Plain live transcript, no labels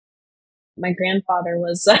my grandfather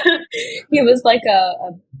was, he was like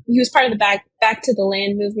he was part of the back to the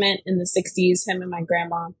land movement in the 60s, him and my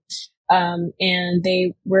grandma. And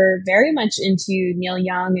they were very much into Neil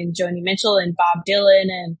Young and Joni Mitchell and Bob Dylan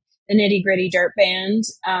and the Nitty Gritty Dirt Band.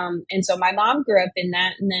 And so my mom grew up in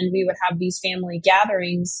that. And then we would have these family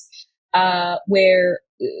gatherings where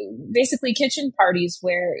basically kitchen parties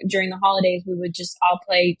where during the holidays we would just all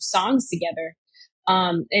play songs together.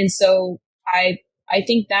 And so I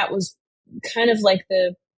think that was kind of like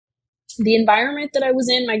the environment that I was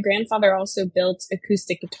in. My grandfather also built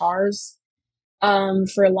acoustic guitars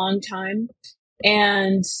for a long time.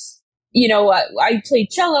 And, you know, I played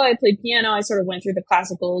cello, I played piano, I sort of went through the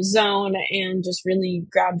classical zone and just really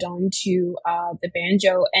grabbed onto the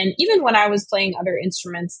banjo. And even when I was playing other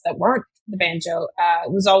instruments that weren't the banjo,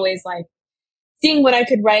 it was always like seeing what I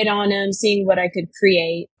could write on them, seeing what I could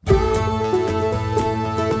create.